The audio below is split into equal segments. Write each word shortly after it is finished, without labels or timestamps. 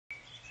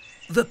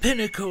The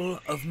pinnacle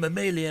of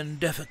mammalian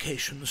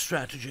defecation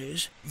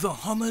strategies, the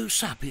Homo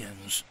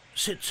sapiens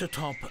sits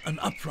atop an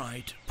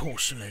upright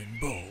porcelain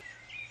bowl.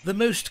 The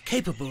most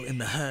capable in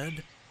the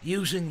herd,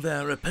 using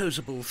their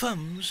opposable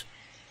thumbs,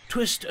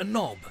 twist a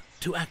knob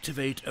to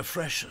activate a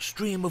fresh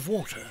stream of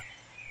water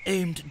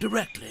aimed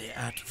directly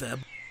at their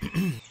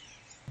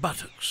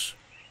buttocks,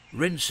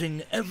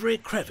 rinsing every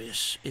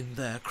crevice in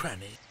their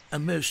cranny, a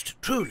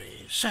most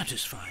truly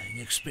satisfying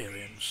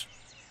experience.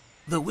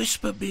 The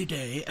Whisper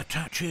Bidet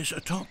attaches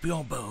atop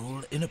your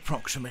bowl in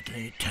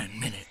approximately 10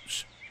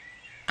 minutes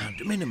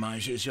and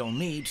minimises your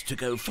need to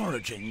go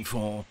foraging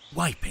for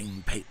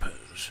wiping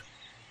papers.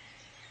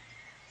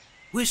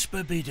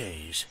 Whisper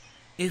Bidets.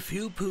 If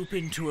you poop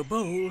into a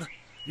bowl,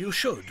 you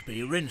should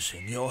be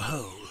rinsing your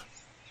hole.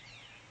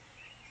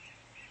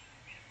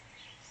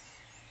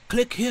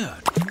 Click here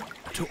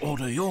to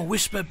order your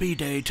Whisper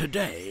Bidet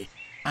today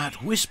at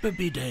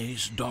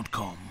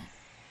whisperbidets.com.